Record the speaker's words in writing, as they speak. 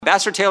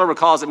Ambassador Taylor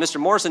recalls that Mr.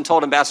 Morrison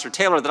told Ambassador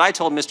Taylor that I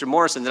told Mr.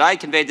 Morrison that I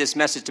conveyed this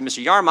message to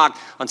Mr. Yarmouk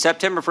on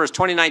September 1st,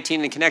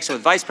 2019 in connection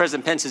with Vice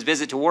President Pence's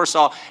visit to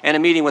Warsaw and a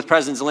meeting with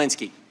President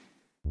Zelensky.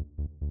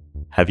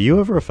 Have you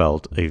ever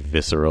felt a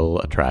visceral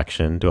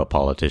attraction to a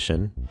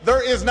politician?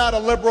 There is not a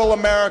liberal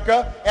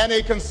America and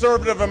a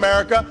conservative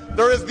America.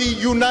 There is the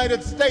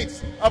United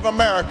States of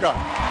America.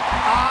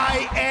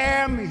 I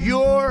am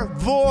your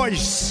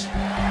voice.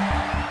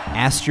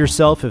 Ask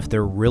yourself if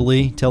they're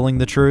really telling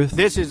the truth.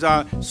 This is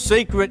a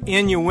secret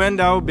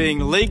innuendo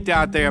being leaked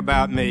out there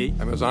about me.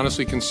 I was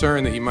honestly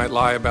concerned that he might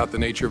lie about the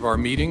nature of our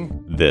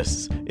meeting.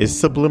 This is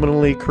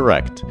Subliminally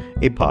Correct,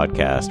 a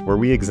podcast where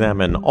we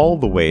examine all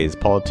the ways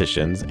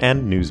politicians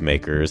and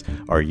newsmakers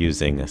are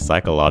using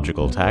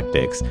psychological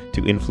tactics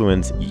to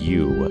influence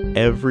you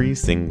every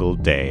single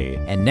day.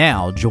 And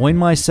now, join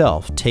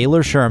myself,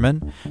 Taylor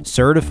Sherman,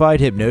 certified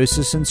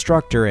hypnosis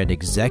instructor and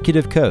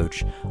executive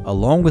coach,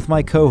 along with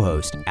my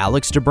co-host,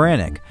 Alex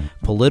Dobranek,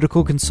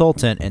 political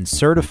consultant and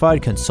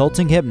certified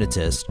consulting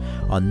hypnotist,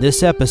 on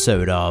this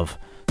episode of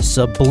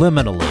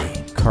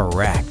Subliminally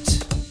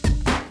Correct.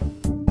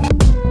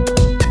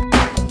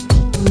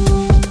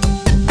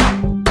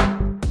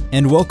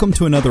 And welcome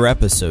to another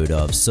episode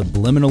of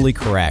Subliminally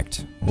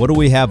Correct. What do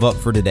we have up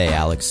for today,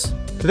 Alex?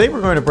 Today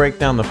we're going to break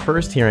down the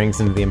first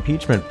hearings into the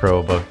impeachment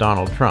probe of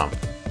Donald Trump.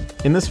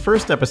 In this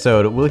first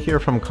episode, we'll hear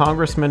from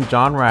Congressman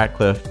John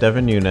Ratcliffe,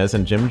 Devin Nunes,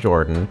 and Jim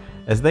Jordan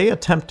as they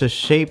attempt to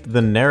shape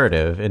the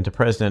narrative into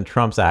President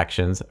Trump's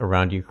actions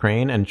around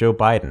Ukraine and Joe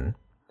Biden.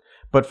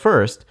 But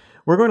first,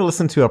 we're going to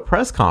listen to a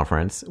press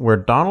conference where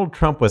Donald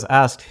Trump was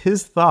asked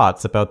his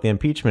thoughts about the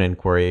impeachment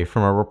inquiry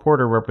from a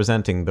reporter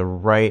representing the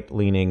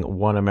right-leaning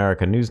One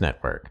America News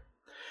Network.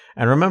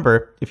 And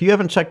remember, if you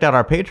haven't checked out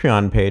our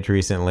Patreon page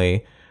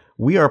recently,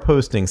 we are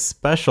posting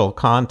special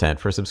content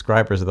for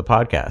subscribers of the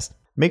podcast.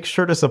 Make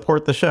sure to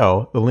support the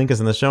show, the link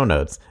is in the show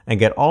notes, and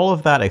get all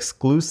of that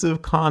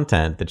exclusive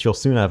content that you'll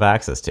soon have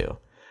access to.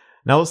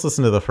 Now let's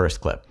listen to the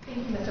first clip. Thank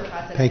you, Mr.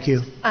 President. Thank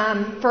you.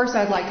 First,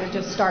 I'd like to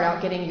just start out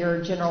getting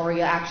your general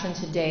reaction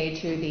today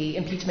to the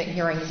impeachment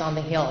hearings on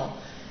the Hill.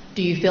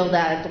 Do you feel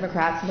that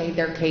Democrats made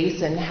their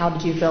case, and how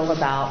did you feel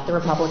about the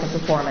Republican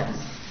performance?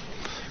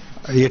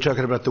 Are you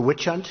talking about the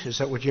witch hunt? Is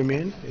that what you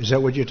mean? Is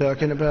that what you're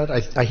talking about?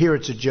 I hear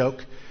it's a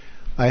joke.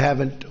 I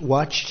haven't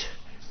watched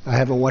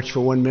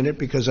for 1 minute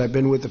because I've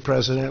been with the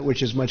president,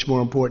 which is much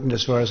more important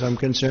as far as I'm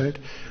concerned.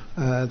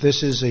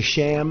 This is a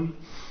sham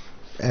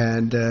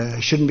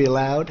and shouldn't be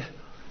allowed.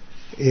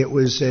 It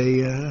was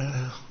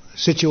a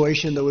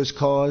situation that was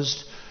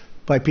caused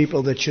by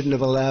people that shouldn't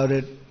have allowed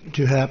it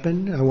to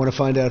happen. I want to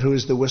find out who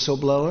is the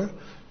whistleblower,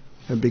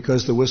 and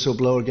because the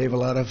whistleblower gave a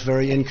lot of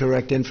very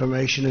incorrect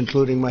information,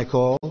 including my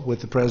call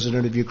with the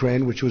president of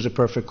Ukraine, which was a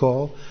perfect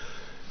call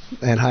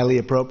and highly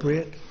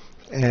appropriate.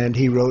 And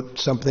he wrote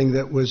something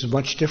that was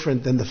much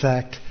different than the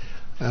fact.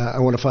 I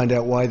want to find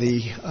out why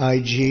the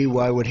IG,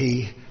 why would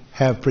he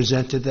have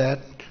presented that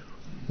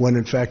when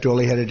in fact all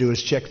he had to do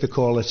is check the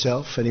call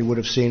itself and he would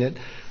have seen it.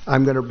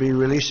 I'm going to be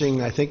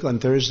releasing, I think on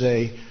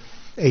Thursday,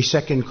 a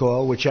second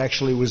call, which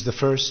actually was the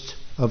first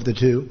of the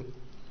two.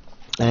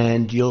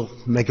 And you'll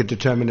make a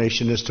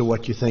determination as to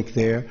what you think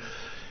there.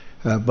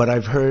 But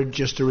I've heard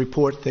just a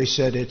report. They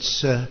said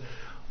it's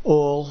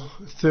all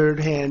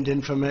third-hand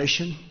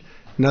information.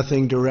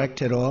 Nothing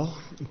direct at all.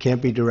 It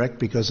can't be direct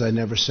because I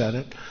never said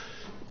it.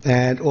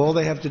 And all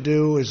they have to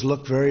do is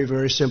look very,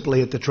 very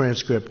simply at the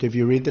transcript. If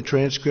you read the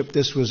transcript,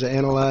 this was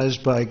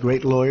analyzed by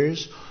great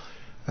lawyers.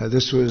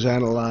 This was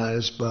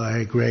analyzed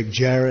by Greg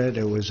Jarrett.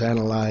 It was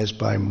analyzed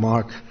by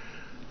Mark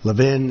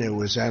Levin. It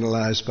was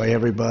analyzed by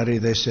everybody.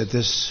 They said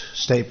this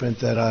statement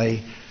that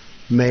I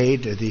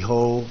made, the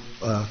whole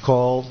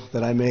call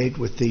that I made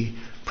with the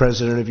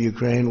president of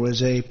Ukraine,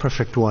 was a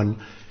perfect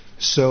one.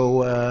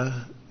 So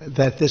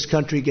that this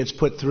country gets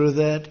put through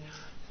that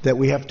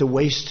we have to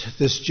waste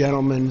this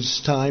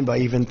gentleman's time by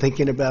even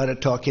thinking about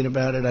it, talking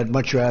about it. I'd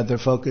much rather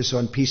focus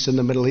on peace in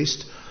the Middle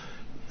East.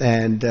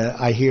 And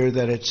I hear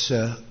that it's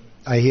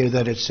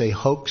a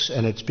hoax,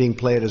 and it's being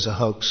played as a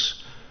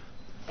hoax.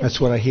 That's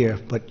what I hear,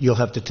 but you'll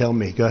have to tell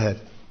me. Go ahead.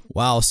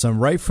 Wow, so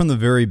right from the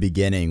very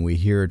beginning, we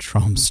hear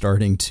Trump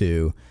starting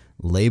to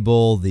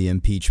label the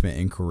impeachment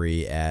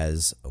inquiry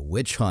as a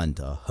witch hunt,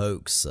 a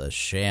hoax, a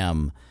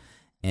sham,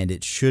 and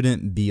it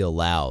shouldn't be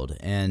allowed.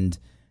 And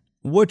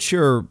what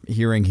you're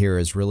hearing here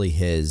is really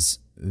his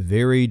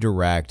very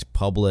direct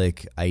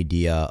public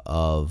idea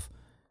of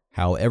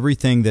how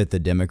everything that the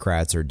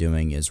Democrats are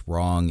doing is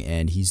wrong,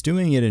 and he's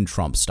doing it in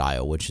Trump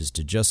style, which is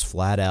to just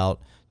flat out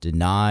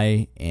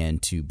deny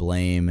and to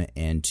blame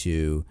and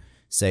to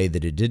say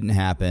that it didn't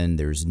happen.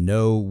 There's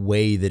no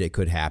way that it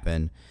could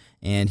happen.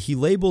 And he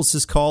labels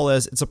his call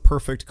as it's a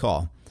perfect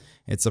call.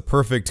 It's a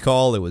perfect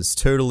call. It was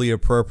totally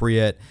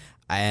appropriate.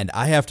 And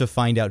I have to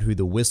find out who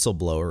the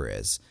whistleblower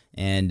is.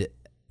 And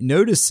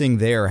noticing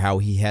there how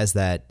he has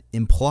that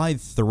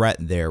implied threat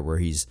there where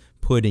he's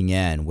putting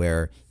in,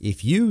 where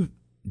if you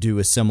do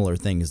a similar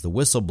thing as the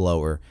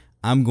whistleblower,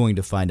 I'm going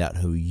to find out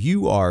who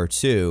you are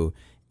too.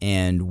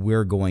 and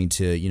we're going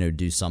to,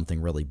 do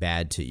something really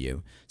bad to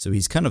you. So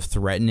he's kind of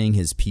threatening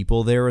his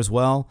people there as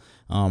well,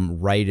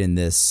 right in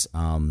this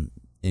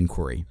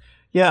inquiry.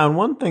 Yeah, and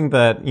one thing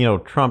that,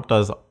 Trump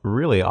does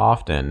really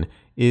often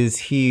is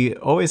he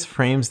always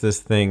frames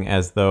this thing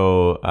as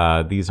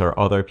though these are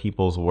other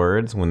people's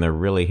words when they're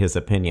really his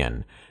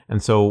opinion.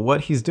 And so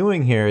what he's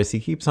doing here is he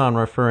keeps on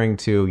referring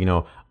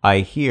to,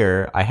 I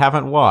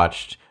haven't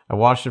watched, I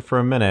watched it for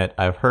a minute,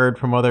 I've heard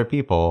from other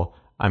people,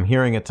 I'm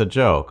hearing it's a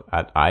joke.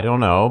 I don't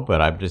know,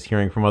 but I'm just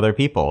hearing from other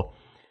people.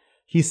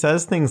 He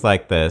says things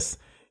like this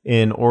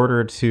in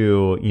order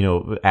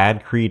to,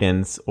 add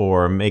credence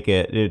or make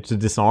it to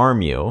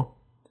disarm you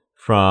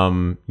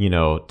from,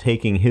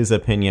 taking his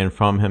opinion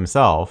from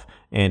himself.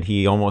 And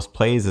he almost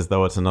plays as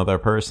though it's another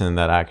person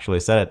that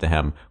actually said it to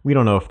him. We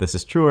don't know if this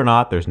is true or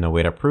not. There's no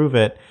way to prove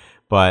it.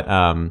 But,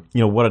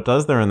 what it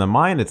does there in the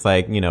mind, it's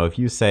like, if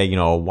you say,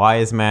 a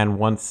wise man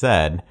once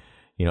said,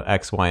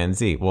 X, Y, and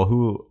Z. Well,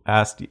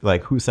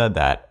 who said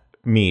that?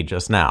 Me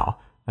just now.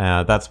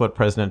 That's what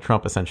President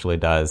Trump essentially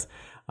does.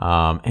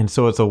 And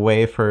so it's a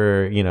way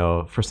for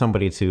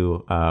somebody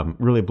to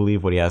really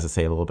believe what he has to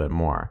say a little bit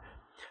more.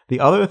 The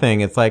other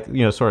thing, it's like,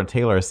 sort of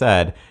Taylor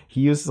said,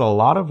 he uses a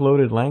lot of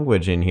loaded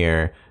language in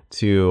here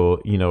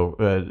to,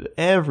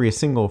 every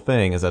single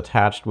thing is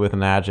attached with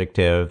an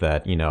adjective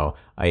that,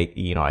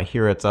 I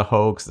hear it's a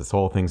hoax. This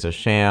whole thing's a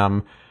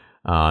sham.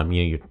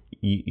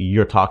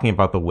 You're talking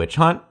about the witch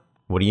hunt.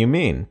 What do you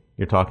mean?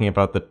 You're talking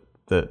about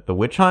the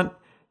witch hunt?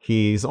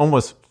 He's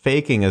almost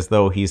faking as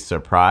though he's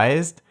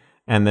surprised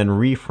and then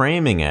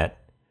reframing it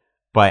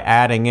by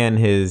adding in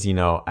his,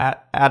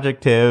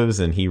 adjectives,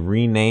 and he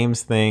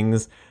renames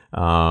things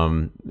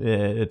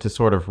to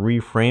sort of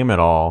reframe it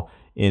all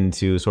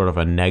into sort of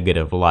a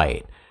negative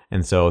light.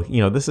 And so,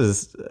 this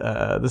is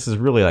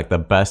really like the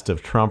best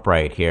of Trump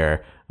right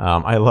here.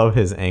 I love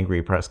his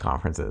angry press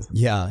conferences.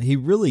 Yeah, he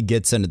really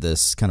gets into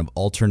this kind of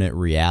alternate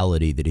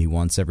reality that he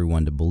wants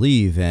everyone to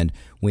believe. And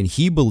when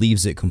he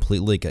believes it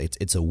completely,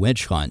 it's a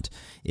witch hunt,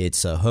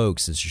 it's a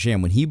hoax, it's a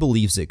sham. When he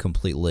believes it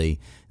completely,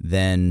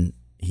 then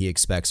he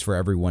expects for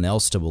everyone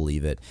else to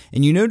believe it.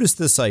 And you notice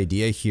this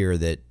idea here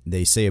that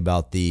they say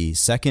about the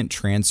second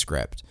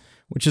transcript,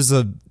 which is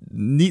a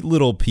neat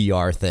little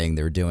PR thing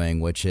they're doing,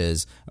 which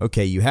is,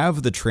 okay, you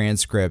have the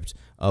transcript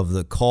of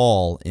the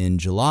call in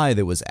July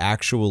that was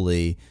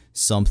actually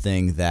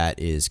something that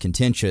is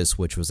contentious,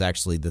 which was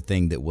actually the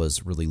thing that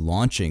was really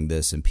launching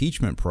this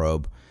impeachment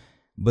probe.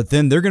 But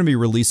then they're going to be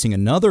releasing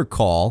another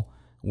call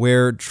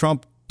where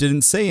Trump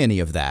didn't say any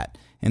of that.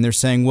 And they're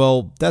saying,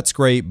 well, that's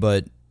great,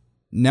 but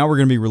now we're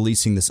going to be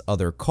releasing this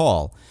other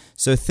call.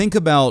 So think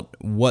about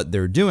what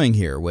they're doing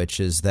here, which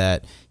is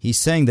that he's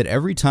saying that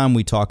every time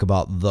we talk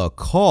about the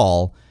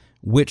call,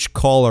 which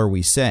call are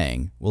we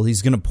saying? Well,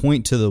 he's going to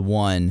point to the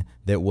one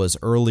that was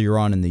earlier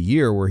on in the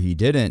year where he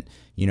didn't,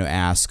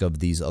 ask of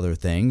these other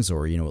things,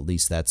 or, at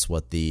least that's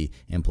what the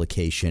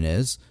implication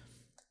is.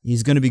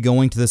 He's going to be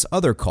going to this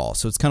other call.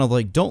 So it's kind of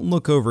like, don't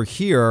look over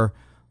here,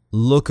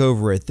 look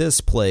over at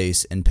this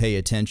place and pay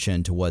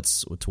attention to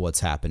what's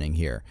happening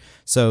here.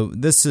 So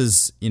this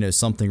is,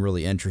 something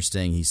really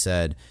interesting. He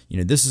said,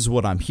 this is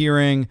what I'm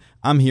hearing.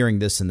 I'm hearing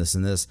this and this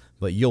and this,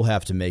 but you'll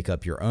have to make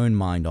up your own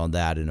mind on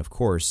that. And of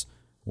course,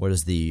 what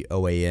is the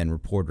OAN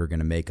reporter going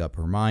to make up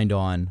her mind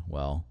on?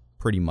 Well,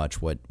 pretty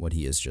much what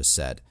he has just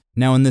said.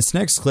 Now, in this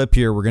next clip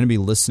here, we're going to be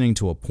listening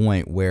to a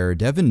point where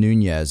Devin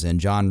Nunes and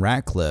John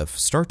Ratcliffe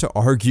start to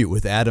argue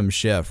with Adam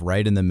Schiff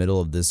right in the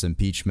middle of this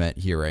impeachment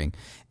hearing.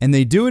 And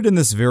they do it in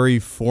this very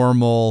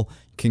formal,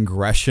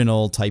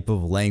 congressional type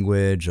of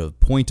language of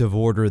point of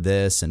order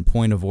this and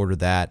point of order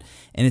that.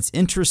 And it's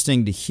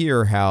interesting to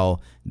hear how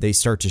they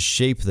start to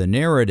shape the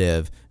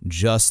narrative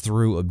just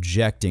through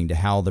objecting to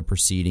how the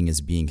proceeding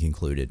is being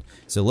concluded.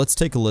 So let's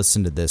take a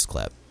listen to this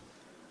clip.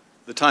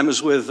 The time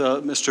is with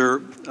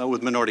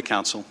with Minority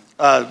Counsel.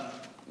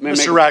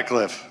 Mr.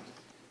 Ratcliffe.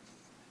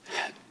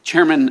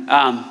 Chairman,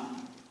 I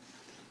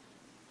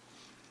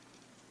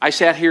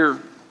sat here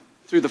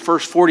through the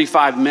first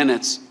 45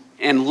 minutes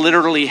and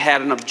literally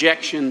had an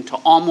objection to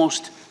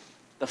almost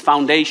the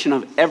foundation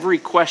of every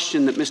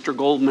question that Mr.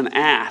 Goldman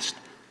asked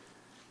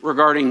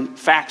regarding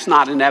facts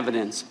not in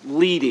evidence,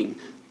 leading.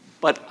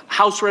 But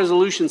House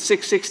Resolution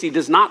 660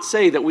 does not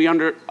say that we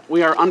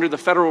are under the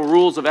federal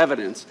rules of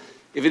evidence.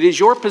 If it is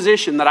your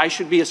position that I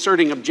should be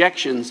asserting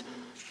objections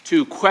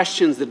to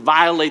questions that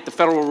violate the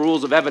federal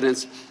rules of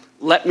evidence,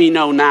 let me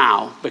know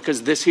now,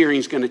 because this hearing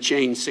is going to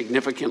change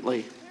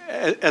significantly.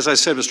 As I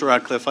said, Mr.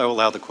 Ratcliffe, I will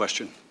allow the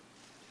question.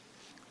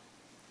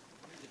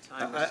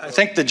 I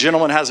think the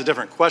gentleman has a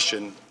different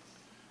question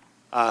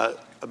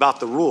about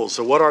the rules.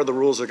 So what are the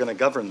rules that are going to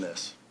govern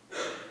this?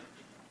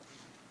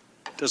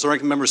 Does the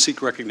ranking member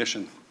seek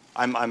recognition?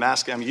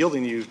 I'm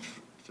yielding you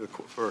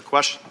to a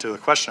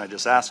question I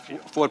just asked you.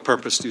 For what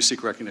purpose do you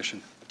seek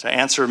recognition? To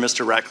answer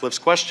Mr. Ratcliffe's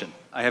question.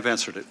 I have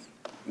answered it.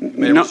 You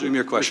may resume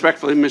your question.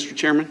 Respectfully, Mr.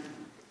 Chairman,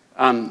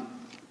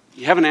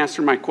 you haven't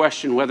answered my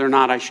question whether or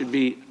not I should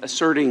be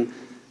asserting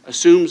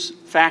assumes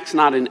facts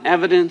not in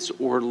evidence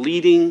or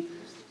leading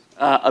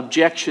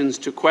objections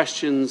to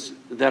questions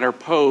that are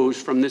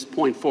posed from this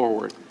point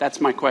forward?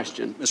 That's my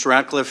question. Mr.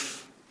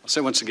 Ratcliffe, I'll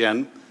say once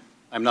again,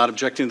 I'm not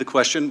objecting to the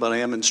question, but I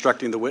am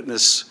instructing the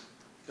witness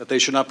that they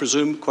should not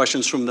presume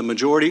questions from the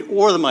majority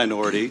or the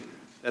minority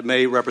that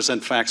may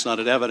represent facts, not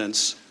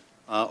evidence,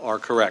 are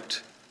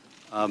correct.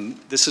 I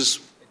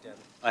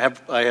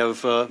have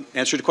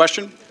answered the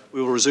question.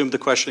 We will resume the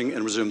questioning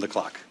and resume the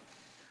clock.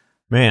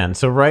 Man,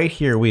 so right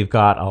here we've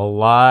got a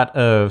lot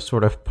of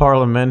sort of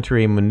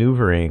parliamentary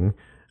maneuvering.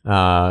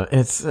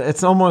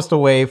 It's almost a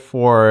way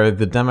for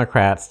the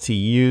Democrats to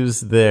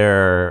use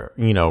their,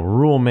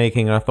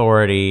 rule-making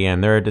authority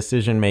and their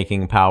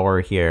decision-making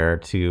power here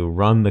to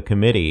run the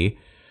committee,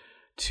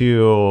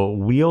 to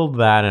wield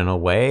that in a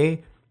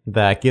way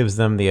that gives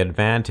them the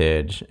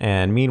advantage.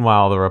 And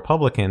meanwhile, the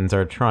Republicans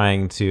are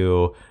trying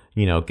to,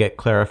 get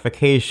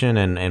clarification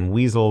and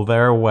weasel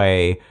their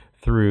way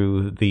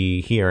through the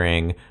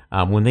hearing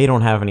when they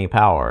don't have any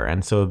power.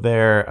 And so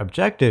their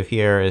objective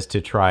here is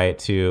to try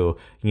to,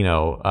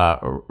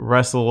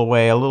 wrestle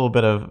away a little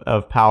bit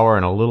of power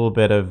and a little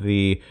bit of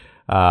the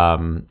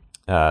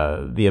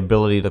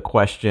ability to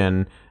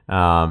question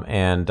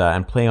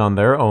and play on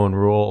their own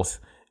rules.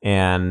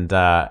 And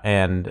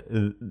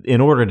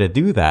in order to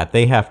do that,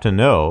 they have to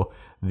know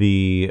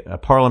the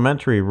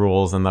parliamentary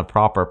rules and the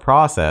proper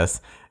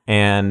process.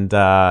 And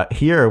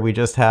here we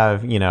just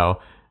have,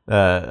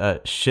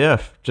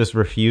 Schiff just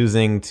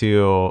refusing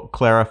to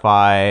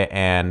clarify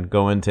and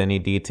go into any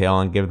detail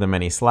and give them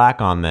any slack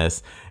on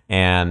this.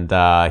 And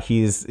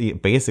he's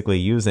basically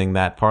using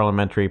that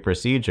parliamentary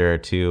procedure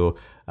to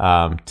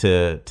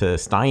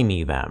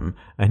stymie them.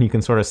 And you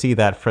can sort of see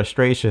that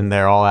frustration.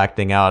 They're all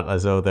acting out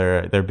as though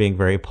they're being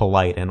very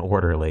polite and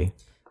orderly.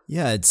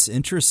 Yeah, it's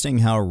interesting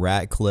how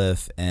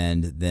Ratcliffe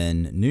and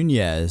then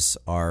Nunes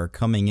are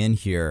coming in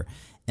here,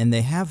 and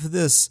they have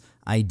this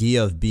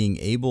idea of being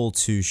able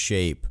to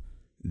shape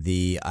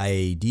the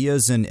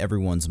ideas in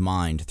everyone's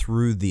mind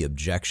through the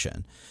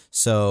objection.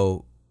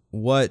 So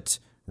what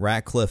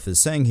Ratcliffe is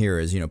saying here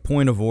is,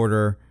 point of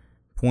order.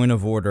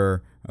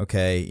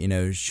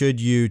 Okay,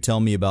 should you tell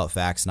me about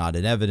facts not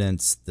in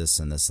evidence, this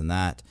and this and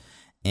that?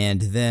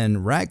 And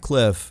then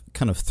Ratcliffe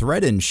kind of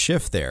threatens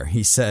Schiff there.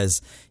 He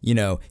says,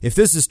 if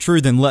this is true,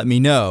 then let me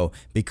know,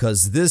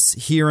 because this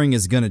hearing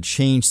is going to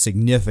change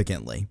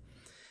significantly.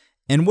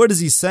 And what is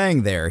he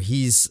saying there?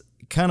 He's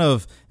kind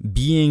of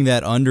being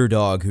that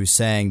underdog who's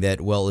saying that,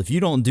 well, if you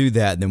don't do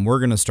that, then we're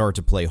going to start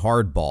to play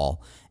hardball.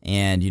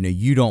 And,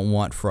 you don't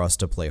want for us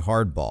to play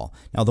hardball.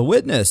 Now, the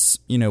witness,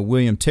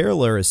 William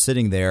Taylor, is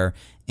sitting there,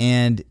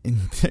 and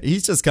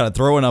he's just kind of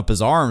throwing up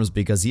his arms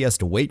because he has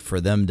to wait for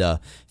them to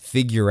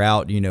figure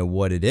out,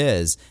 what it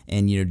is.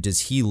 And, does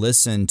he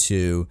listen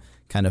to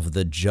kind of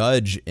the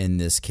judge in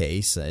this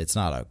case? It's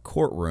not a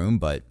courtroom,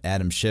 but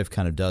Adam Schiff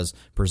kind of does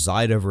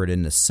preside over it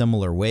in a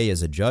similar way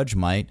as a judge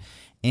might.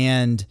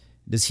 And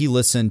does he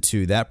listen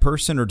to that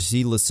person, or does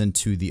he listen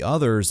to the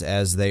others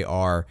as they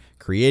are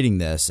creating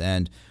this?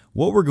 And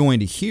what we're going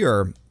to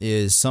hear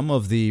is some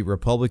of the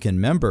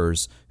Republican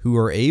members who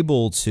are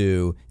able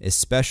to,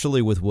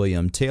 especially with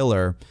William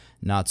Taylor,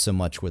 not so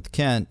much with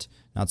Kent,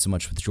 not so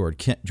much with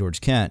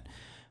George Kent,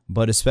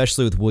 but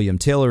especially with William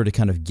Taylor, to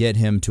kind of get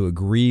him to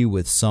agree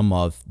with some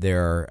of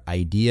their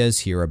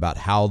ideas here about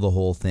how the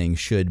whole thing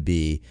should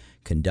be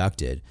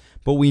conducted.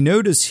 But we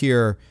notice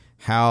here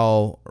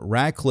how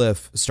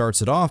Ratcliffe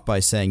starts it off by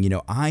saying,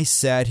 I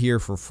sat here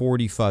for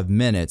 45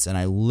 minutes and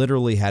I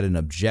literally had an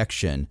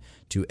objection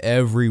to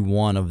every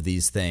one of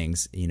these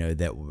things,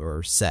 that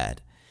were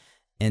said.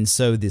 And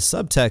so the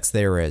subtext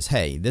there is,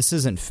 hey, this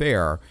isn't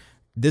fair.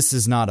 This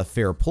is not a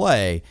fair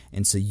play.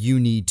 And so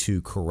you need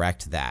to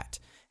correct that.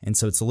 And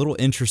so it's a little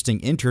interesting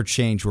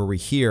interchange where we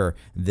hear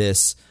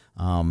this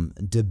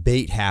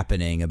debate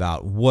happening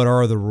about what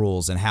are the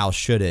rules and how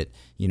should it,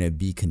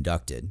 be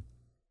conducted.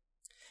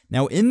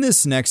 Now, in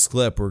this next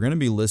clip, we're going to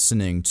be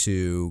listening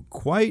to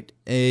quite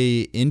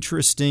a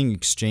interesting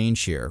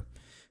exchange here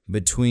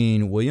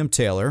between William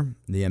Taylor,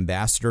 the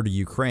ambassador to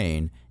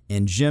Ukraine,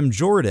 and Jim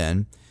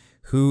Jordan,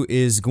 who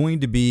is going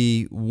to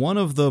be one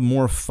of the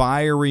more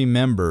fiery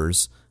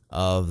members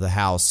of the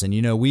House.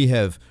 And, we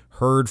have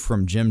heard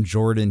from Jim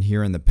Jordan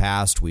here in the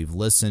past. We've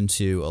listened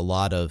to a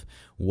lot of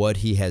what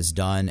he has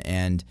done.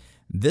 And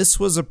this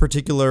was a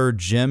particular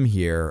gem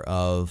here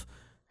of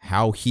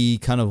how he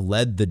kind of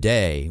led the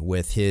day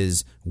with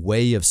his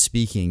way of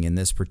speaking in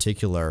this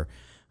particular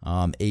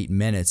 8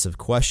 minutes of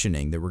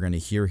questioning that we're going to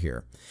hear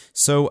here.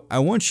 So I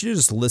want you to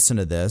just listen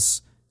to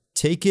this,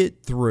 take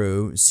it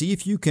through, see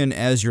if you can,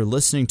 as you're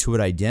listening to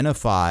it,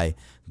 identify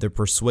the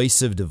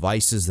persuasive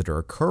devices that are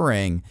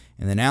occurring,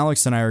 and then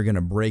Alex and I are going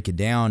to break it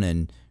down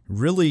and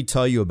really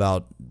tell you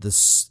about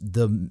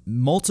the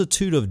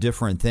multitude of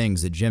different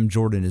things that Jim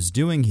Jordan is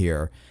doing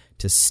here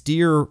to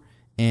steer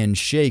and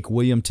shake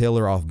William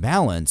Taylor off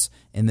balance,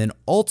 and then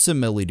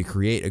ultimately to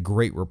create a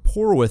great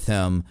rapport with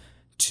him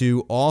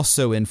to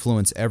also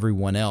influence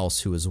everyone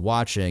else who is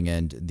watching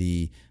and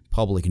the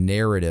public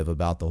narrative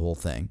about the whole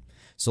thing.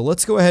 So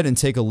let's go ahead and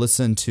take a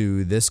listen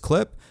to this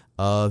clip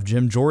of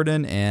Jim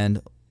Jordan,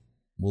 and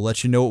we'll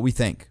let you know what we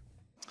think.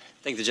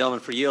 Thank the gentleman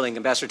for yielding.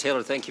 Ambassador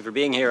Taylor, thank you for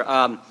being here.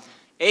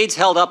 Aid's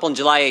held up on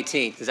July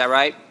 18th. Is that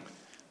right?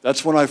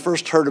 That's when I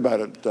first heard about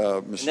it,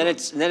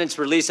 Mr. And then it's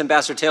released,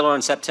 Ambassador Taylor,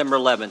 on September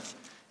 11th.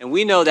 And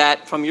we know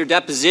that from your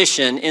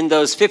deposition, in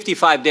those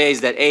 55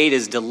 days that aid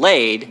is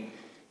delayed,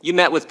 you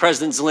met with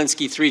President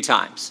Zelensky 3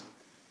 times.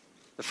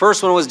 The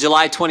first one was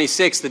July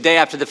 26th, the day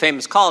after the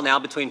famous call now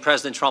between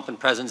President Trump and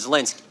President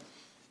Zelensky.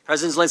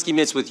 President Zelensky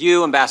meets with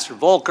you, Ambassador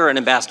Volker, and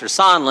Ambassador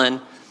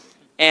Sondland.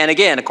 And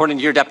again, according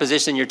to your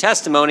deposition and your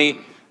testimony,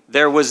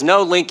 there was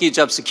no linkage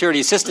of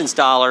security assistance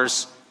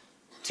dollars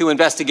to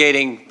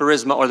investigating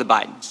Burisma or the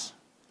Bidens.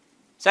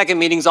 Second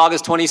meeting is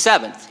August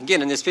 27th.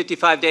 Again, in this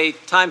 55-day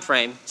time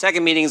frame,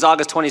 second meeting is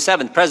August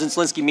 27th. President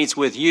Zelensky meets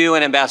with you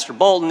and Ambassador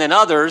Bolton and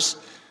others.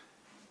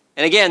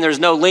 And again, there's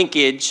no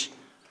linkage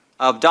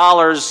of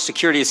dollars,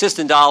 security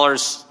assistance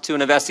dollars, to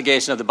an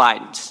investigation of the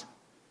Bidens.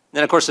 And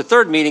then, of course, the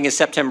third meeting is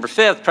September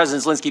 5th.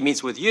 President Zelensky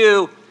meets with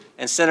you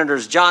and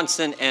Senators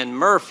Johnson and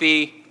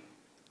Murphy.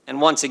 And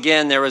once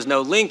again, there was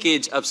no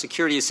linkage of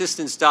security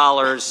assistance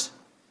dollars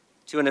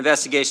to an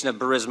investigation of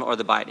Burisma or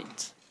the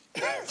Bidens.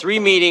 3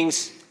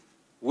 meetings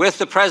with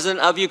the president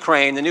of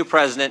Ukraine, the new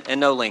president,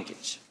 and no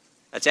linkage.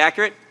 That's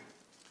accurate?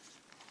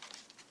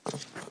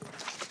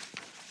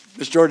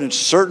 Mr. Jordan, it's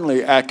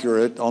certainly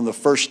accurate on the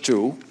first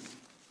two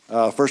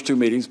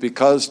meetings,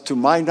 because to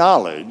my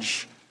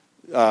knowledge,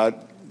 the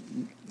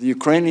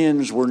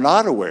Ukrainians were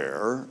not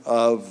aware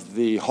of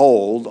the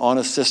hold on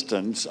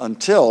assistance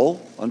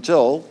until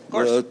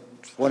the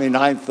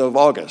 29th of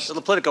August. So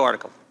the Politico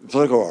article.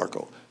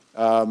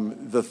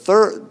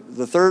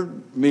 The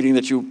third meeting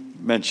that you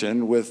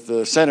mentioned with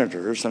the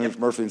Senators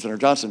Murphy and Senator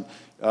Johnson,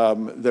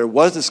 there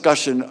was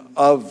discussion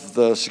of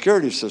the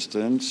security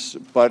assistance,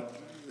 but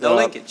no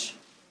linkage.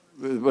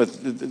 But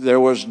there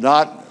was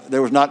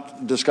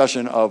not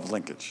discussion of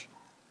linkage.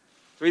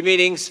 3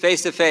 meetings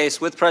face to face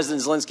with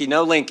President Zelensky,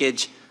 no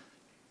linkage.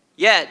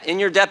 Yet, in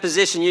your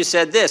deposition, you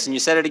said this, and you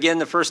said it again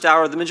the first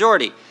hour of the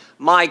majority.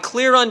 My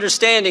clear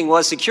understanding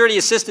was security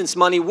assistance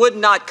money would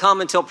not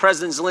come until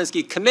President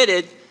Zelensky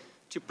committed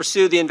to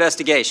pursue the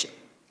investigation.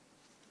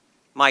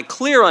 My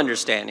clear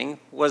understanding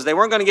was they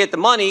weren't going to get the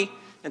money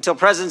until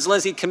President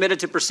Zelensky committed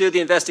to pursue the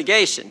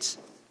investigations.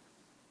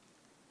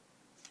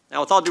 Now,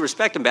 with all due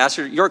respect,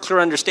 Ambassador, your clear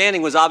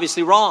understanding was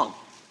obviously wrong,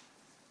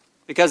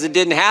 because it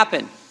didn't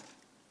happen.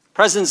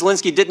 President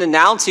Zelensky didn't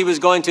announce he was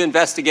going to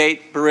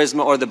investigate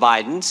Burisma or the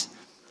Bidens.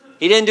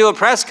 He didn't do a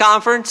press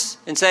conference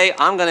and say,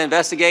 I'm going to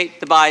investigate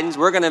the Bidens,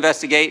 we're going to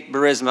investigate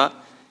Burisma.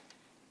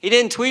 He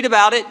didn't tweet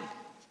about it,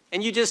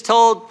 and you just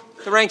told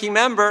the ranking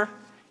member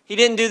he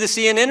didn't do the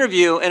CNN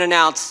interview and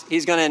announce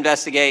he's going to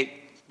investigate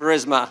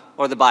Burisma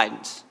or the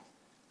Bidens.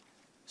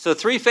 So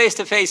 3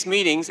 face-to-face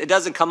meetings, it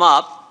doesn't come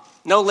up,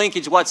 no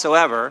linkage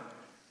whatsoever.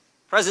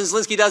 President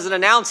Zelensky doesn't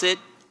announce it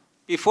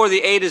before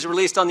the aid is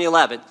released on the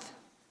 11th.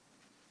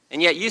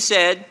 And yet you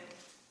said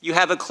you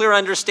have a clear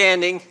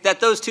understanding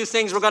that those 2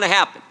 things were going to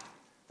happen.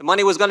 The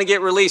money was going to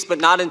get released, but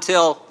not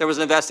until there was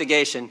an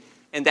investigation,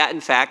 and that,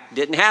 in fact,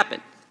 didn't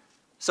happen.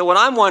 So what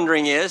I'm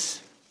wondering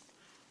is,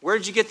 where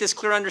did you get this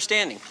clear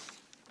understanding?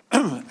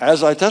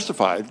 As I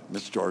testified,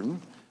 Mr.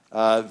 Jordan,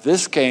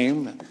 this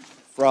came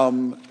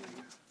from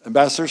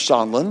Ambassador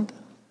Sondland.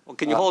 Well,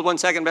 can you hold 1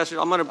 second, Ambassador?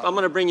 I'm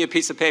going to bring you a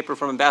piece of paper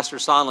from Ambassador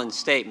Sondland's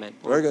statement.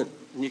 Very good.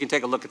 And you can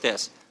take a look at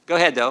this. Go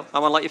ahead, though. I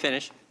want to let you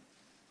finish.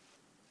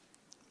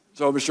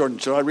 So, Mr. Jordan,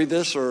 should I read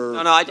this or?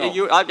 No, I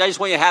just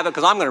want you to have it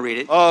because I'm going to read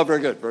it. Oh, very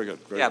good.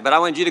 But I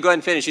wanted you to go ahead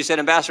and finish. You said,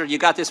 Ambassador, you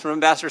got this from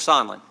Ambassador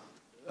Sondland.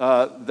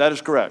 That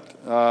is correct.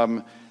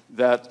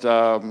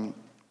 Ambassador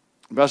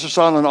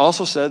Sondland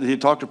also said that he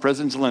talked to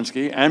President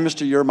Zelensky and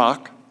Mr.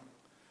 Yermak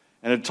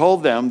and had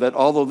told them that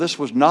although this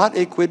was not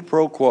a quid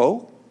pro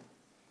quo,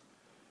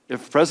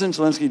 if President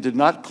Zelensky did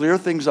not clear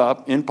things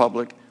up in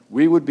public,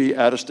 we would be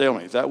at a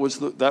stalemate. That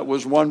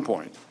was one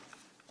point.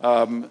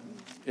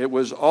 It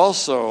was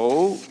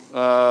also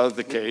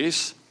the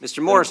case.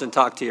 Mr. Morrison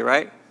talked to you,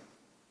 right?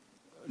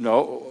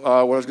 No. What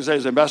I was going to say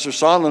is Ambassador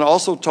Sondland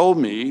also told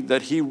me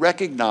that he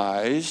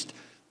recognized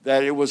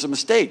that it was a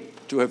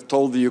mistake to have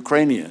told the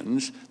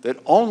Ukrainians that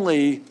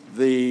only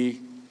the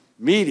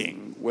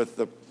meeting with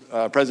the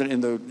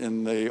president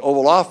in the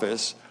Oval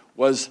Office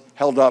was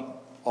held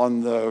up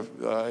on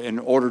in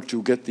order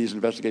to get these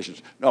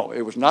investigations. No,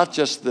 it was not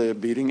just the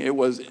meeting; it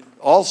was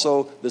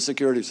also the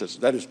security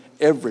system. That is,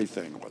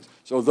 everything was.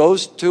 So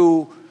those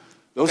two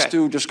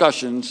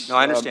discussions. No,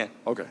 I understand.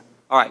 Okay.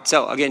 All right.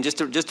 So again, just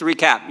to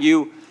recap,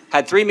 you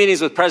had 3 meetings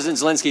with President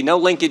Zelensky. No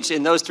linkage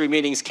in those 3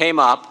 meetings came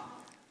up.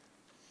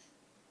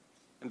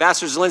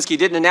 Ambassador Zelensky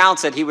didn't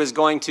announce that he was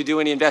going to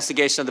do any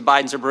investigation of the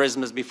Bidens or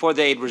Burismas before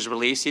the aid was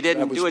released. He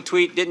didn't do a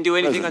tweet, didn't do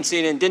anything on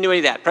CNN, didn't do any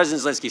of that.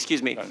 President Zelensky,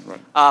 excuse me.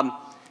 Right.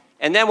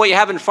 And then what you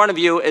have in front of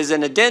you is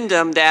an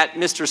addendum that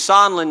Mr.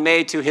 Sondland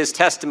made to his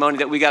testimony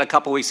that we got a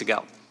couple weeks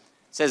ago.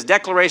 It says,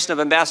 Declaration of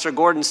Ambassador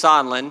Gordon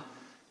Sondland.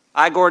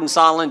 I, Gordon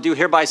Sondland, do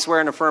hereby swear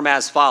and affirm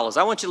as follows.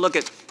 I want you to look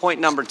at point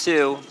number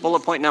 2,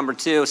 bullet point number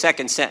 2,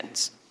 second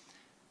sentence.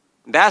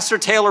 Ambassador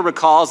Taylor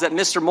recalls that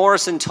Mr.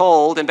 Morrison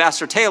told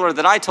Ambassador Taylor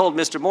that I told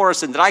Mr.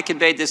 Morrison that I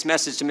conveyed this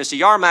message to Mr.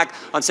 Yarmak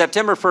on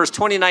September 1st,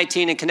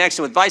 2019 in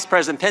connection with Vice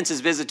President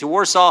Pence's visit to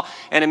Warsaw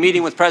and a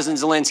meeting with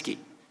President Zelensky.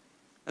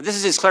 Now, this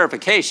is his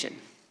clarification.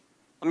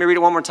 Let me read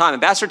it one more time.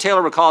 Ambassador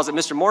Taylor recalls that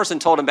Mr. Morrison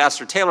told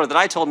Ambassador Taylor that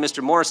I told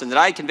Mr. Morrison that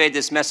I conveyed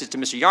this message to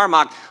Mr.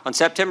 Yarmak on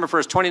September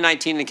 1st,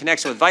 2019 in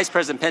connection with Vice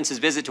President Pence's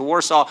visit to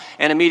Warsaw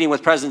and a meeting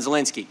with President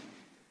Zelensky.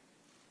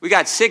 We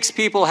got 6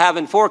 people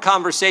having 4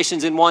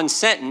 conversations in one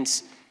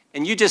sentence,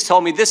 and you just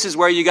told me this is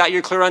where you got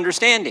your clear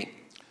understanding.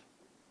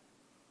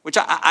 Which,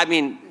 I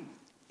mean,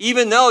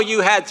 even though you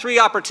had 3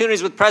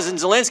 opportunities with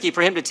President Zelensky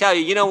for him to tell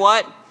you, you know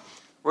what?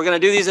 We're going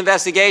to do these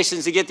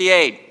investigations to get the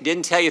aid.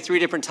 Didn't tell you 3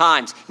 different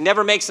times.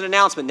 Never makes an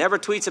announcement, never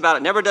tweets about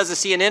it, never does a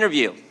CNN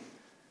interview.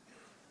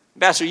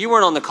 Ambassador, you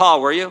weren't on the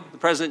call, were you?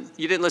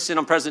 You didn't listen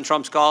on President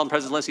Trump's call and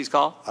President Zelensky's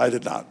call? I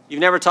did not.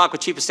 You've never talked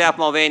with Chief of Staff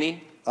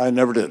Mulvaney? I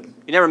never did.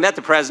 You never met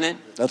the president?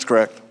 That's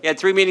correct. You had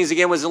 3 meetings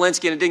again with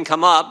Zelensky and it didn't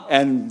come up.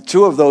 And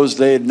 2 of those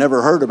they had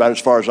never heard about as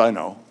far as I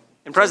know.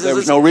 And President there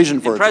was no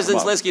reason for it to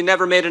President come up. Zelensky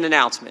never made an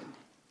announcement.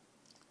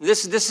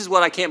 This is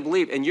what I can't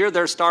believe. And you're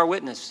their star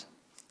witness.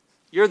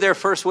 You're their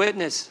first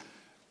witness.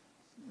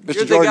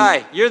 You're the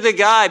guy. You're the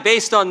guy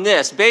based on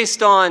this.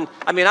 Based on,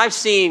 I mean, I've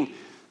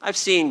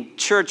seen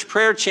church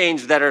prayer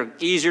chains that are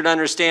easier to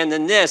understand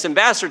than this.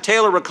 Ambassador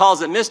Taylor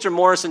recalls that Mr.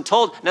 Morrison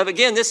told, now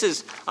again, this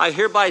is, I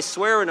hereby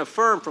swear and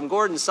affirm from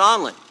Gordon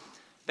Sondland.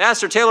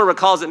 Ambassador Taylor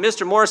recalls that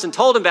Mr. Morrison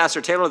told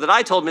Ambassador Taylor that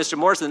I told Mr.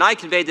 Morrison that I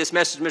conveyed this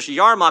message to Mr.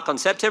 Yarmak on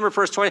September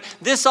 1st, 20.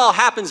 This all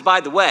happens,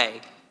 by the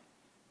way.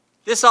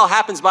 This all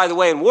happens, by the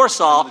way, in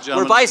Warsaw,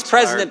 where Vice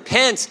President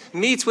Pence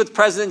meets with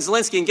President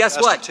Zelensky. And guess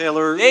what?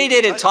 Taylor, they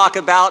didn't talk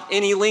about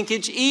any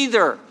linkage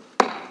either.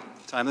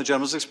 Time of the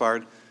gentleman's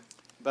expired.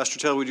 Ambassador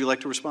Taylor, would you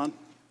like to respond?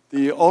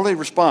 The only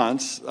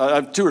response, I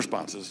have 2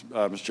 responses,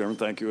 Mr. Chairman,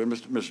 thank you, and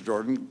Mr.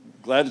 Jordan.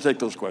 Glad to take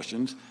those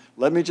questions.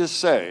 Let me just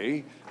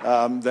say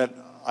that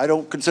I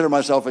don't consider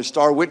myself a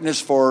star witness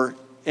for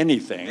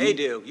anything. They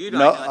do. You don't.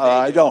 No,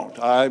 I don't.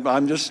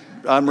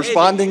 I'm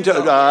responding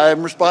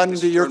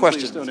to your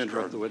questions. Please don't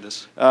interrupt the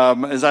witness.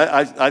 As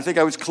I think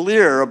I was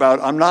clear about,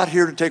 I'm not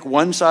here to take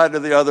one side or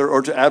the other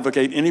or to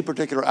advocate any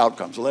particular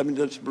outcome. So let me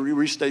just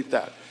restate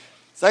that.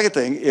 Second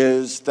thing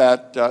is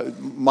that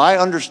my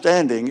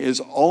understanding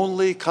is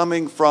only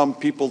coming from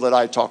people that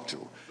I talk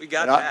to. We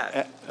got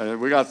that.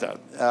 We got that.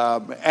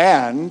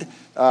 And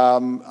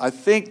I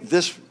think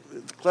this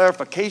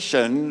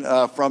clarification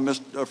from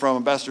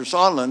Ambassador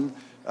Sondland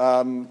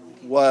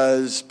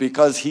was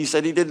because he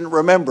said he didn't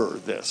remember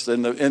this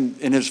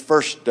in his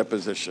first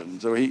deposition.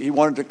 So he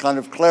wanted to kind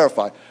of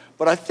clarify.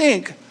 But I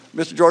think,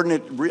 Mr.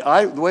 Jordan,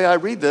 the way I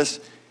read this,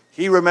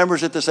 he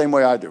remembers it the same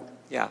way I do.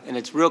 Yeah, and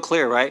it's real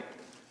clear, right?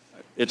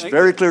 It's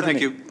very clear to me.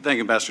 Thank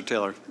you, Ambassador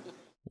Taylor.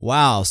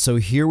 Wow, so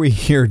here we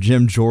hear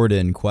Jim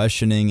Jordan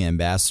questioning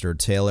Ambassador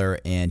Taylor,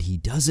 and he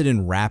does it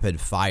in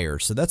rapid fire.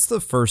 So that's the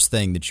first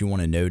thing that you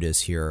want to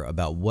notice here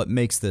about what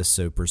makes this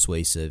so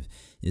persuasive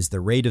is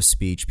the rate of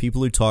speech.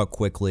 People who talk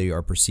quickly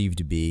are perceived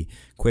to be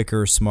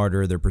quicker,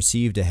 smarter. They're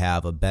perceived to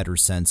have a better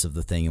sense of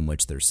the thing in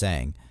which they're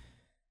saying.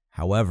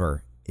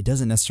 However, it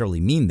doesn't necessarily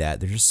mean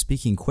that. They're just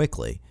speaking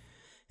quickly.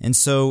 And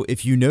so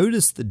if you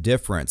notice the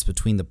difference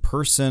between the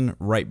person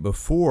right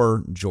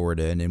before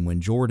Jordan and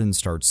when Jordan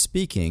starts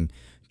speaking,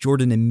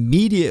 Jordan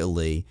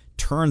immediately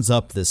turns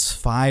up this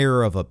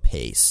fire of a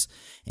pace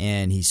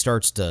and he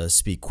starts to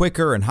speak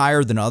quicker and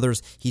higher than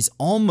others. He's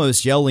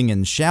almost yelling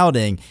and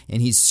shouting,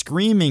 and he's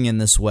screaming in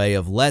this way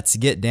of let's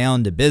get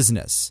down to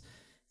business.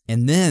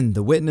 And then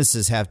the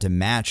witnesses have to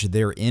match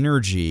their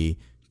energy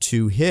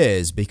to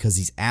his because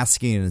he's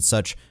asking in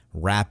such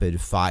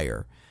rapid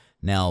fire.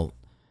 Now,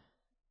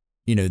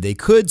 they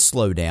could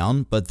slow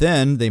down, but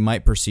then they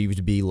might perceive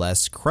to be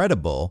less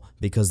credible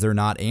because they're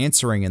not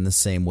answering in the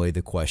same way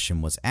the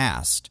question was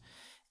asked.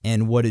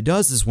 And what it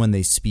does is when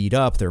they speed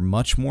up, they're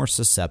much more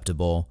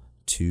susceptible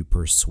to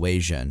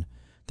persuasion.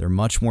 They're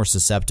much more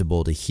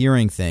susceptible to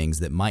hearing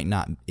things that might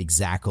not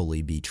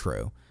exactly be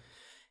true.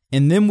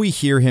 And then we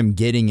hear him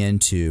getting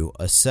into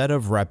a set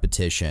of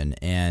repetition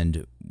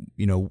and,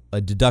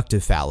 a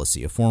deductive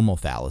fallacy, a formal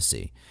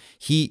fallacy.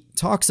 He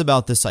talks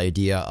about this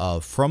idea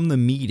of from the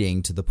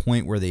meeting to the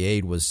point where the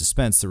aid was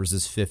dispensed, there was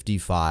this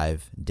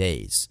 55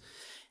 days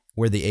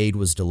where the aid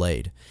was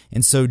delayed.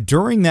 And so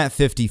during that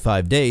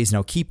 55 days,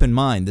 now keep in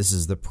mind, this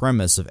is the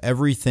premise of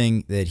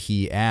everything that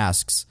he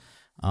asks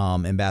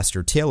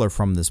Ambassador Taylor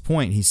from this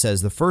point. He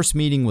says the first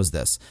meeting was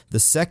this, the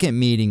second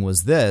meeting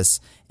was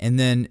this, and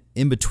then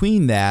in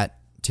between that,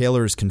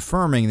 Taylor is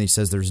confirming, and he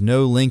says there's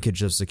no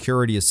linkage of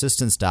security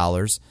assistance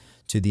dollars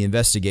to the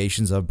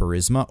investigations of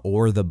Burisma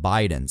or the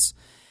Bidens.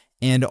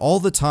 And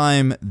all the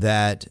time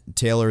that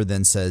Taylor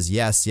then says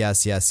yes,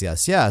 yes, yes,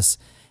 yes, yes,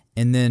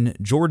 and then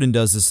Jordan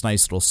does this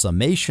nice little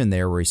summation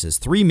there where he says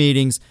 3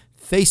 meetings,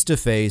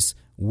 face-to-face,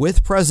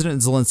 with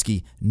President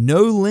Zelensky,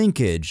 no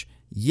linkage,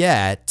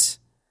 yet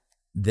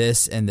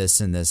this and this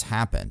and this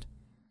happened.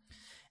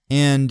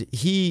 And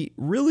he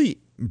really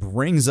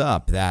brings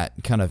up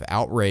that kind of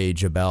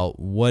outrage about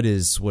what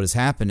is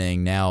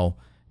happening now.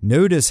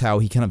 notice how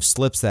he kind of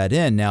slips that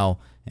in. Now,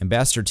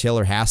 Ambassador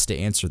Taylor has to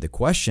answer the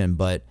question,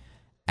 but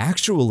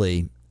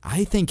actually,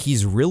 I think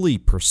he's really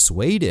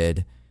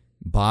persuaded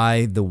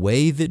by the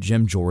way that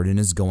Jim Jordan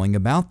is going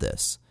about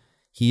this.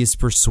 He is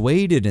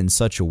persuaded in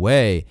such a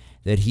way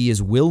that he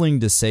is willing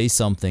to say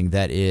something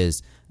that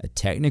is a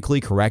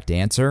technically correct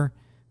answer,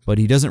 but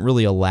he doesn't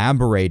really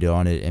elaborate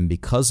on it. And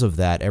because of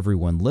that,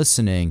 everyone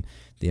listening,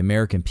 the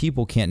American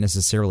people, can't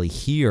necessarily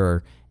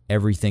hear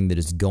everything that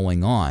is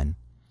going on.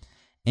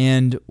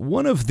 And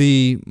one of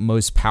the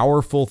most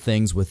powerful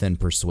things within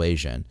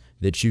persuasion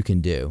that you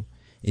can do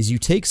is you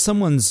take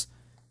someone's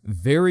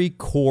very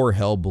core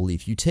held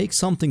belief, you take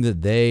something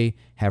that they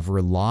have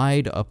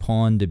relied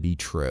upon to be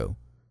true,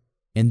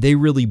 and they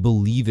really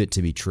believe it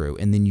to be true,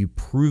 and then you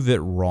prove it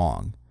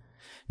wrong.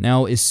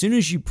 Now, as soon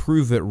as you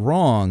prove it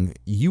wrong,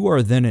 you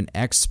are then an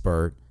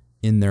expert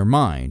in their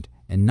mind,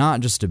 and not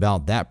just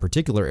about that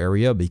particular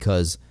area,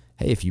 because,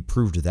 hey, if you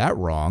proved that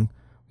wrong,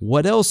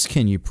 what else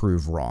can you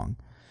prove wrong?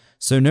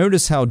 So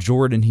notice how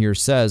Jordan here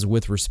says,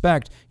 with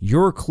respect,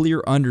 your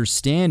clear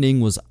understanding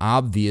was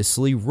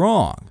obviously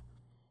wrong.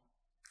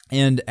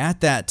 And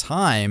at that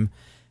time,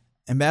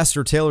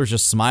 Ambassador Taylor's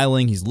just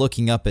smiling. He's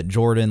looking up at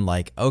Jordan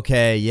like,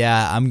 okay,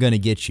 yeah, I'm going to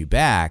get you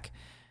back.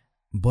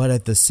 But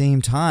at the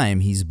same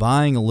time, he's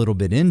buying a little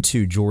bit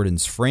into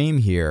Jordan's frame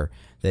here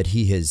that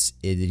he is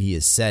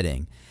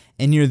setting.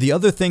 And the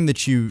other thing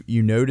that you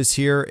notice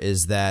here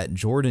is that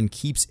Jordan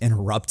keeps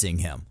interrupting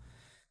him.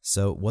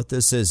 So what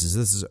this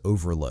is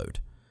overload.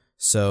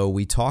 So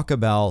we talk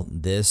about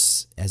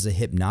this as a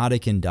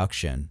hypnotic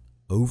induction,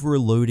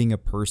 overloading a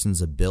person's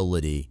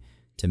ability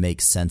to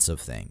make sense of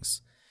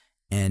things.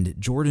 And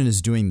Jordan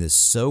is doing this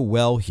so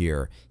well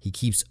here. He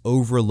keeps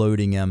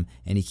overloading him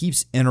and he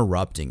keeps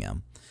interrupting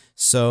him.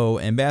 So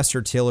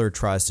Ambassador Taylor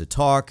tries to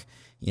talk.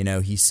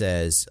 He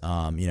says,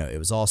 it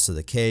was also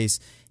the case.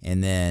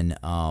 And then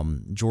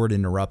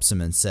Jordan interrupts him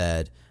and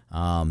said,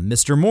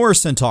 Mr.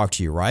 Morrison talked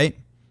to you, right?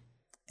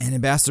 And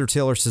Ambassador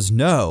Taylor says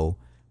no.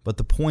 But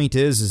the point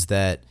is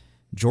that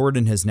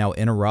Jordan has now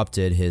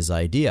interrupted his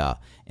idea.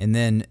 And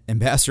then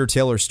Ambassador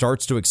Taylor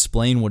starts to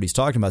explain what he's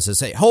talking about. Says,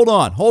 hey, hold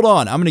on.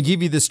 I'm going to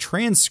give you this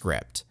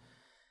transcript.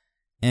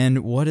 And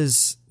what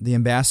is the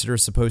ambassador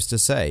supposed to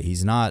say?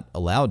 He's not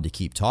allowed to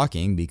keep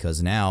talking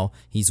because now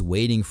he's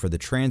waiting for the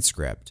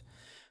transcript.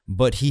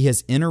 But he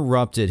has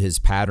interrupted his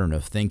pattern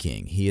of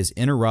thinking. He has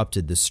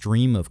interrupted the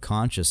stream of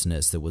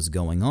consciousness that was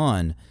going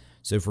on.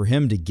 So for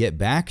him to get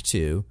back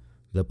to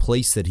the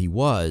place that he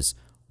was,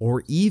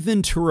 or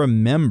even to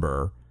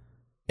remember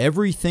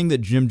everything that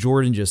Jim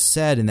Jordan just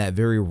said in that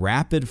very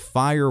rapid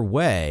fire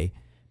way,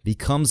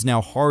 becomes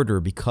now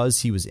harder because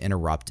he was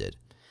interrupted.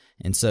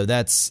 And so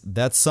that's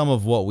some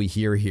of what we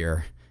hear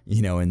here,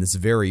 in this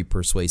very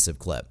persuasive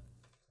clip.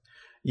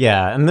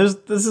 Yeah, and this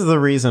is the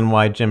reason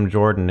why Jim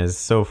Jordan is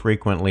so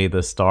frequently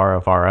the star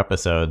of our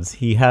episodes.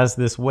 He has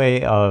this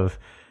way of,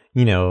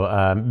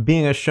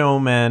 being a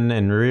showman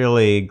and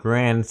really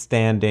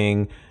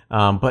grandstanding,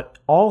 but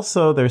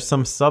also there's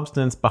some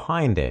substance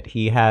behind it.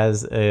 He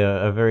has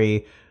a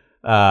very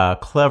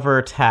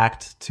clever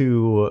tact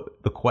to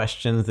the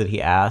questions that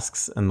he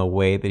asks and the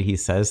way that he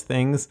says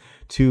things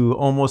to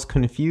almost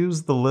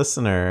confuse the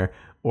listener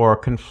or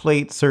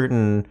conflate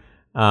certain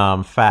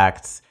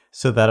facts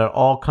so that it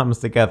all comes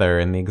together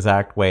in the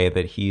exact way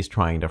that he's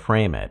trying to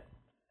frame it.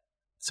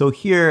 So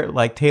here,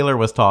 like Taylor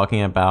was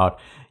talking about,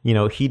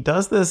 he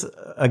does this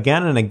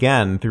again and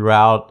again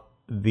throughout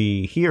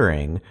the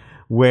hearing,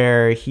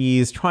 where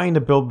he's trying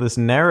to build this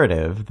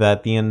narrative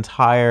that the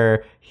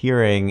entire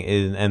hearing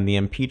is, and the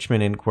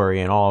impeachment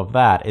inquiry and all of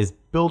that is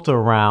built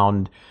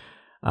around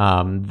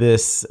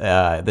this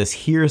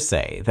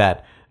hearsay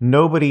that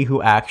nobody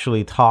who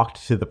actually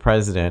talked to the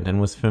president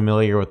and was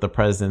familiar with the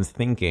president's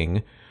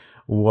thinking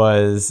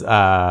was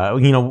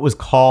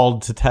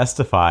called to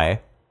testify,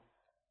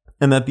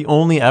 and that the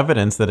only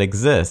evidence that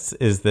exists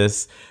is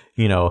this,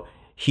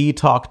 he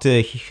talked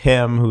to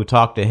him, who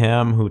talked to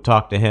him, who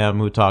talked to him,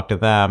 who talked to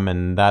them,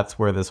 and that's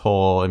where this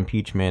whole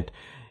impeachment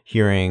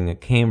hearing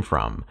came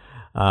from.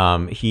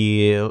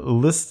 He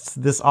lists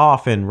this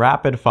off in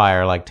rapid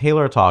fire, like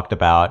Taylor talked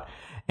about,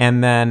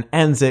 and then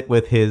ends it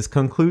with his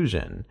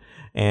conclusion.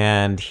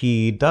 And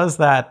he does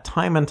that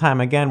time and time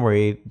again, where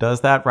he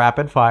does that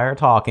rapid fire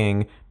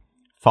talking,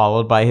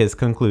 followed by his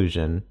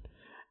conclusion,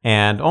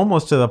 and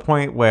almost to the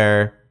point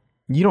where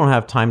you don't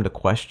have time to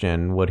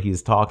question what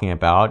he's talking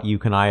about. You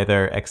can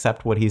either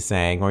accept what he's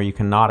saying or you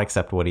cannot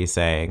accept what he's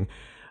saying,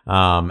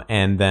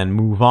 and then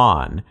move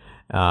on.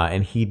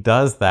 And he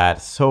does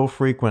that so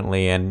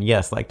frequently. And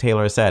yes, like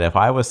Taylor said, if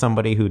I was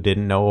somebody who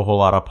didn't know a whole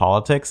lot of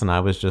politics and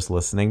I was just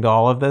listening to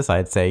all of this,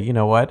 I'd say, you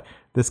know what?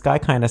 This guy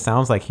kind of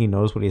sounds like he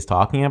knows what he's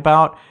talking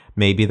about.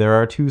 Maybe there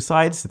are two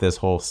sides to this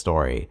whole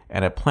story,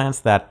 and it plants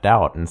that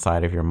doubt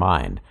inside of your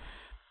mind.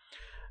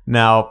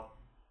 Now,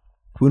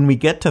 when we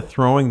get to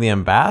throwing the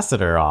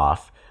ambassador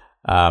off,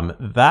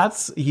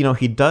 that's,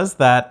 he does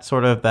that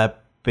sort of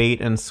that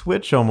bait and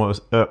switch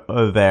almost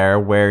there,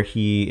 where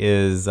he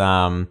is,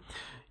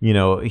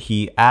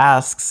 he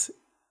asks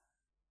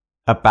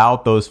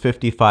about those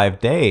 55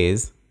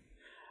 days,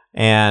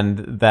 and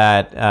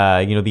that,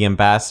 the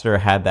ambassador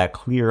had that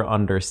clear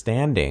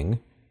understanding.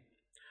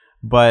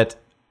 But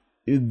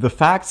the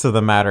facts of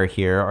the matter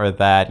here are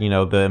that,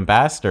 the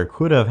ambassador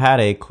could have had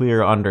a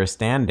clear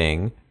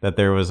understanding that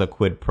there was a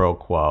quid pro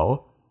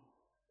quo.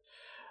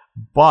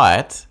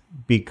 But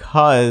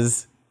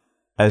because,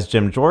 as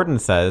Jim Jordan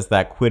says,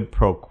 that quid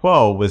pro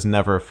quo was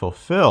never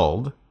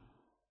fulfilled,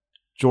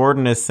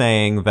 Jordan is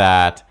saying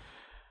that,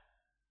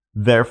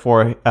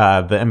 therefore,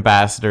 the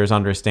ambassador's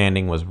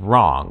understanding was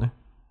wrong,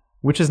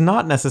 which is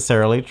not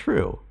necessarily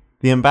true.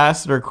 The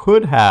ambassador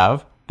could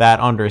have that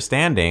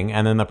understanding,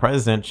 and then the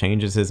president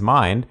changes his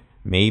mind,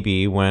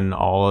 maybe when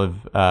all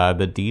of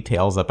the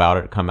details about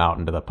it come out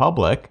into the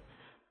public,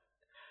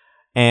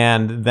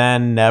 and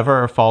then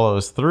never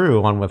follows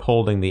through on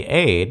withholding the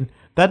aid.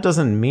 That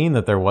doesn't mean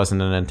that there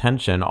wasn't an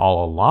intention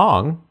all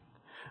along,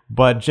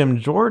 but Jim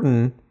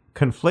Jordan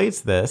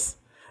conflates this,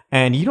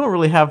 and you don't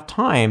really have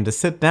time to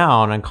sit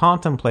down and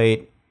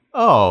contemplate,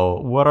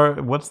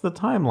 what's the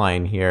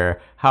timeline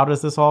here? How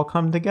does this all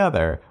come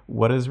together?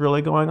 What is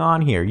really going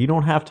on here? You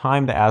don't have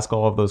time to ask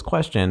all of those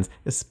questions,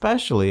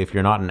 especially if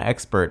you're not an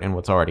expert in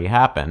what's already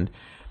happened.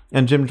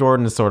 And Jim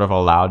Jordan is sort of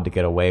allowed to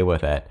get away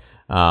with it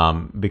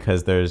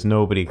because there's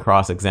nobody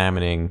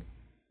cross-examining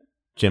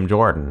Jim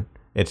Jordan.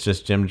 It's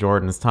just Jim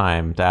Jordan's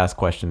time to ask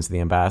questions to the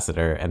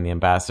ambassador, and the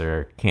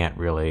ambassador can't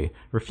really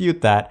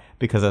refute that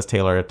because, as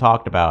Taylor had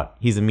talked about,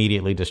 he's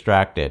immediately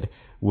distracted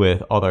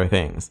with other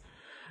things.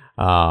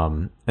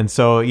 And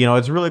so,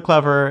 it's really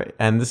clever,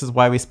 and this is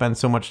why we spend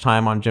so much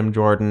time on Jim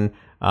Jordan,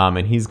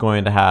 and he's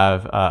going to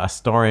have a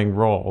starring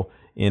role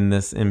in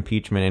this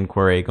impeachment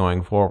inquiry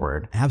going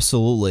forward.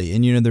 Absolutely.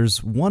 And,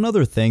 there's one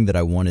other thing that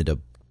I wanted to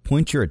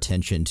point your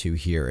attention to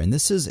here, and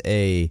this is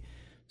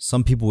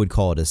some people would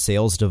call it a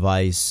sales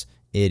device.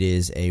 It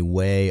is a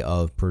way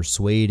of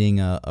persuading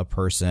a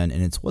person,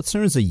 and it's what's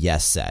known as a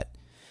yes set.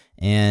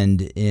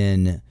 And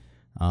in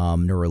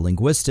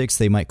neurolinguistics,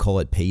 they might call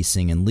it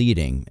pacing and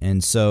leading.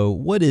 And so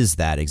what is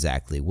that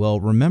exactly? Well,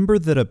 remember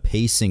that a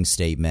pacing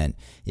statement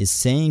is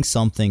saying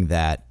something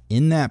that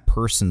in that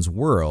person's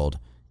world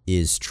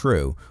is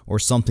true, or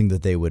something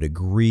that they would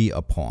agree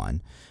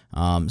upon.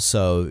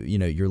 So,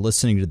 you're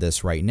listening to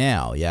this right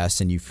now, yes,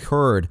 and you've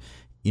heard,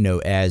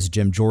 as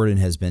Jim Jordan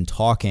has been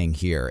talking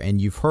here,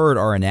 and you've heard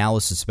our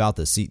analysis about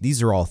this. See,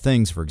 these are all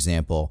things, for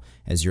example,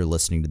 as you're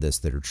listening to this,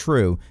 that are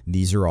true.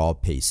 These are all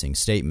pacing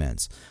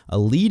statements. A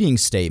leading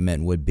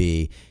statement would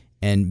be,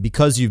 and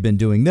because you've been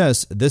doing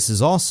this, this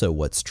is also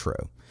what's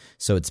true.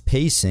 So it's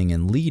pacing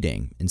and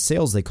leading. In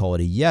sales, they call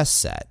it a yes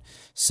set.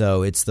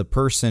 So it's the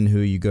person who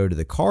you go to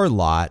the car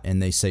lot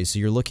and they say, so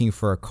you're looking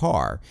for a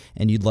car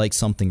and you'd like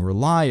something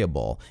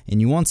reliable and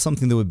you want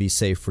something that would be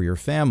safe for your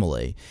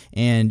family.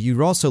 And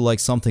you'd also like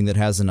something that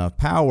has enough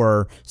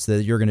power so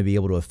that you're going to be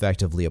able to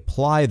effectively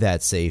apply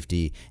that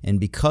safety. And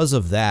because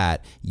of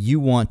that, you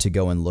want to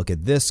go and look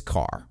at this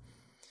car.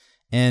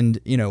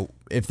 And,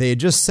 if they had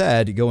just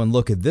said, go and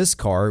look at this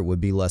car, it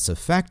would be less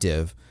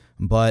effective.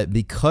 But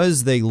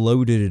because they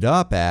loaded it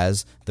up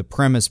as the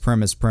premise,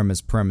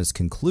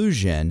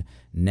 conclusion,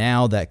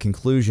 now that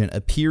conclusion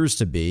appears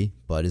to be,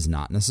 but is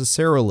not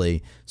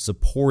necessarily,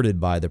 supported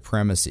by the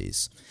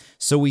premises.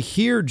 So we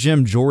hear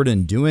Jim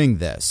Jordan doing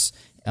this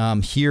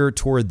here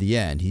toward the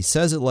end. He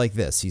says it like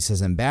this. He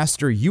says,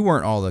 Ambassador, you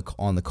weren't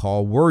on the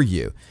call, were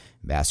you?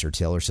 Ambassador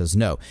Taylor says,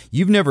 no.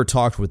 You've never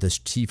talked with the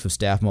Chief of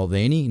Staff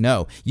Mulvaney?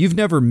 No. You've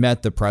never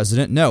met the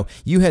president? No.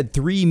 You had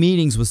 3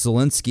 meetings with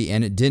Zelensky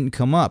and it didn't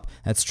come up.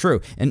 That's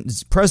true. And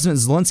President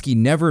Zelensky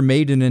never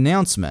made an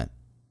announcement.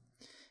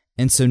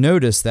 And so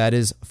notice that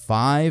is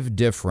 5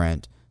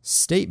 different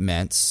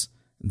statements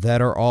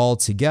that are all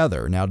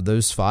together. Now,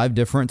 those 5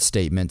 different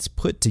statements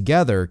put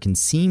together can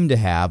seem to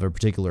have a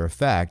particular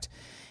effect.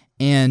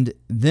 And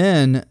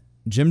then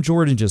Jim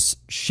Jordan just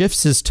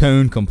shifts his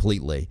tone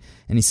completely.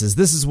 And he says,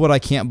 this is what I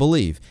can't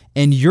believe.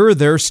 And you're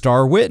their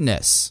star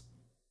witness.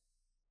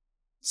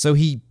 So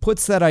he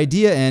puts that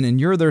idea in, and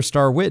you're their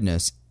star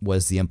witness,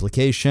 was the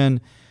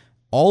implication.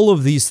 All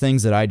of these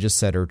things that I just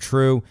said are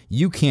true.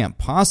 You can't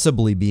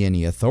possibly be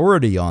any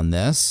authority on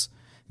this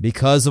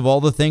because of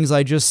all the things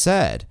I just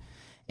said.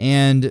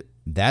 And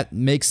that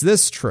makes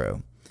this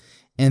true.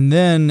 And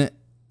then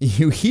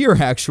you hear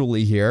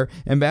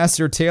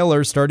Ambassador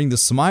Taylor starting to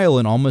smile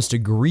and almost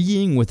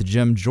agreeing with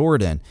Jim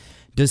Jordan.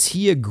 Does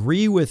he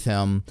agree with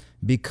him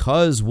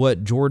because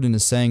what Jordan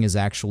is saying is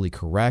actually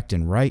correct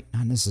and right?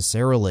 Not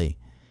necessarily.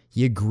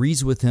 He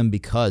agrees with him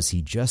because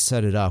he just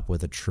set it up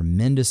with a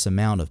tremendous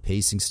amount of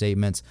pacing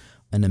statements,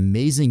 an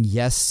amazing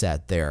yes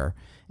set there.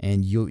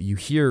 And you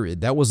hear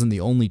that wasn't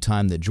the only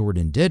time that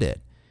Jordan did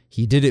it.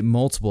 He did it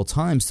multiple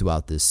times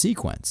throughout this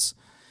sequence.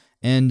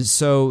 And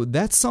so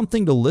that's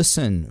something to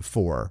listen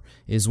for,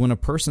 is when a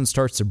person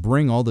starts to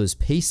bring all those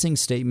pacing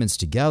statements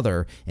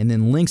together and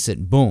then links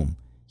it, boom,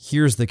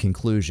 here's the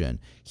conclusion.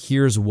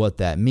 Here's what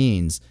that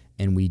means.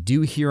 And we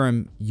do hear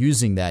him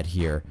using that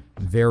here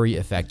very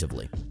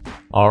effectively.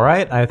 All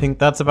right, I think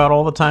that's about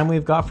all the time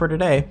we've got for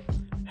today.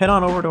 Head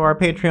on over to our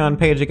Patreon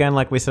page again,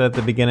 like we said at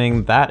the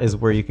beginning. That is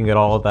where you can get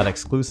all of that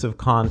exclusive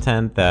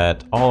content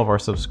that all of our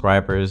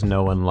subscribers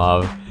know and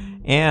love.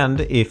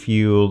 And if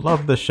you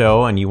love the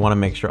show and you want to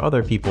make sure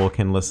other people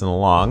can listen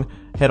along,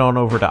 head on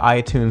over to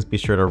iTunes, be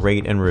sure to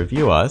rate and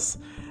review us.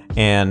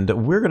 And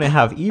we're going to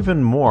have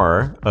even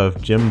more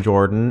of Jim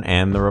Jordan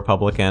and the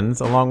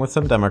Republicans, along with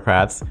some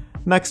Democrats,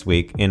 next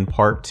week in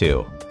part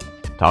 2.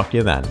 Talk to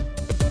you then.